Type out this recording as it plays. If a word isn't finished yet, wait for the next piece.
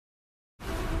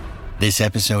This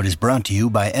episode is brought to you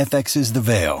by FX's The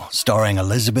Veil, starring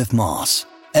Elizabeth Moss.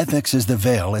 FX's The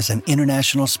Veil is an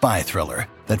international spy thriller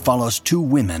that follows two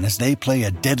women as they play a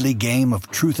deadly game of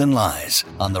truth and lies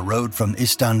on the road from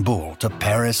Istanbul to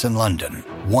Paris and London.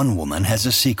 One woman has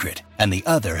a secret, and the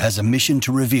other has a mission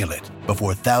to reveal it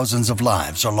before thousands of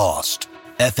lives are lost.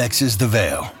 FX's The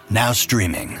Veil, now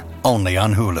streaming, only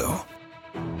on Hulu.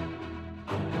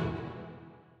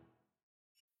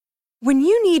 When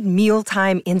you need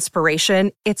mealtime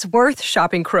inspiration, it's worth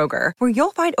shopping Kroger, where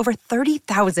you'll find over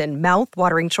 30,000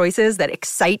 mouth-watering choices that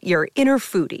excite your inner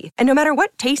foodie. And no matter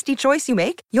what tasty choice you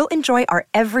make, you'll enjoy our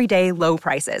everyday low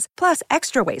prices, plus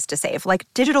extra ways to save, like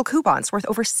digital coupons worth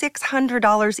over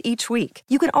 $600 each week.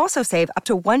 You can also save up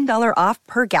to $1 off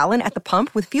per gallon at the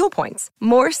pump with fuel points.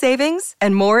 More savings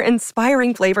and more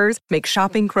inspiring flavors make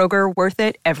shopping Kroger worth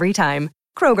it every time.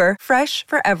 Kroger, fresh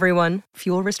for everyone.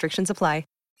 Fuel restrictions apply.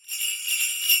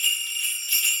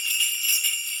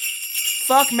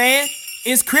 Fuck, man,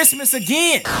 it's Christmas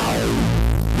again.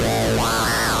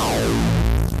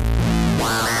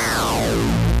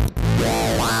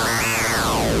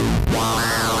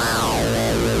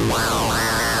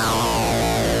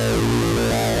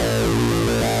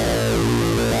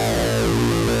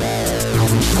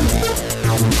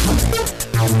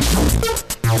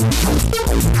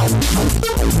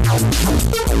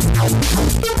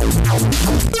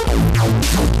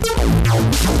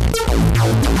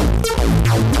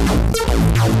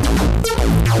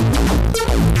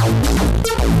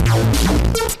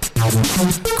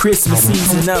 Christmas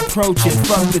season approaching.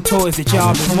 Fuck the toys that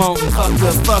y'all been wanting.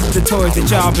 Fuck the toys that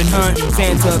y'all been hunting.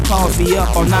 Santa Claus be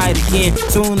up all night again.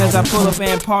 Soon as I pull up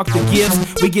and park the gifts,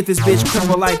 we get this bitch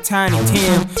crippled like Tiny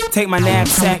Tim. Take my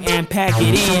knapsack and pack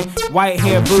it in. White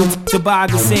hair boots,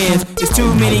 toboggan sins. There's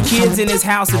too many kids in this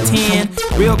house of 10.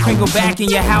 Real crinkle back in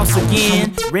your house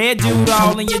again. Red dude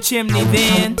all in your chimney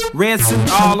then. Red suit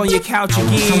all on your couch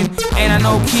again. And I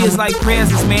know kids like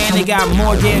presents, man. They got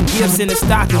more damn gifts in the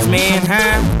stockings, man,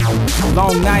 huh?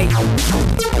 Long night.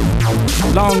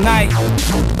 Long night.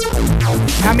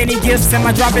 How many gifts am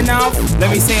I dropping off?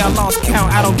 Let me say I lost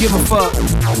count, I don't give a fuck.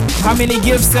 How many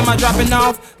gifts am I dropping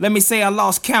off? Let me say I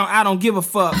lost count, I don't give a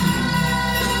fuck.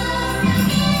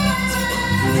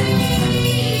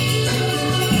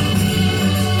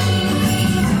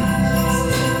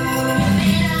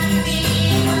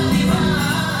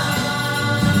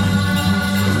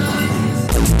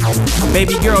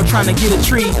 Baby girl tryna get a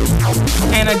tree,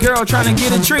 and a girl tryna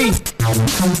get a tree.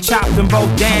 Chop them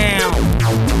both down.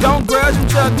 Don't grudge them,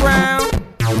 Chuck Brown.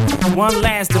 One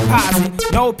last deposit.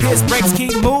 No piss breaks,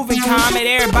 keep moving, Comet.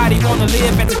 Everybody wanna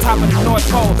live at the top of the North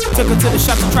Pole. Took her to the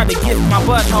shop and tried to get my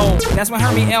butthole. That's when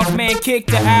Hermie Elfman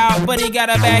kicked her out, but he got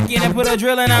her back in and put a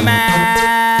drill in her mouth.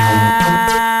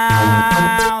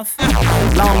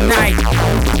 Long night.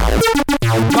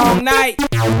 Long night.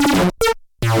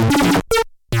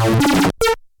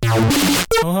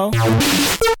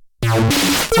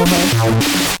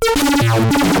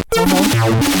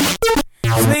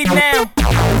 Sleep now.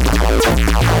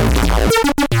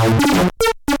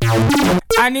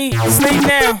 I need sleep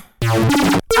now.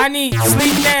 I need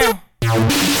sleep now.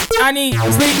 I need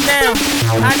sleep now.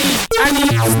 I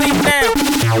need sleep now.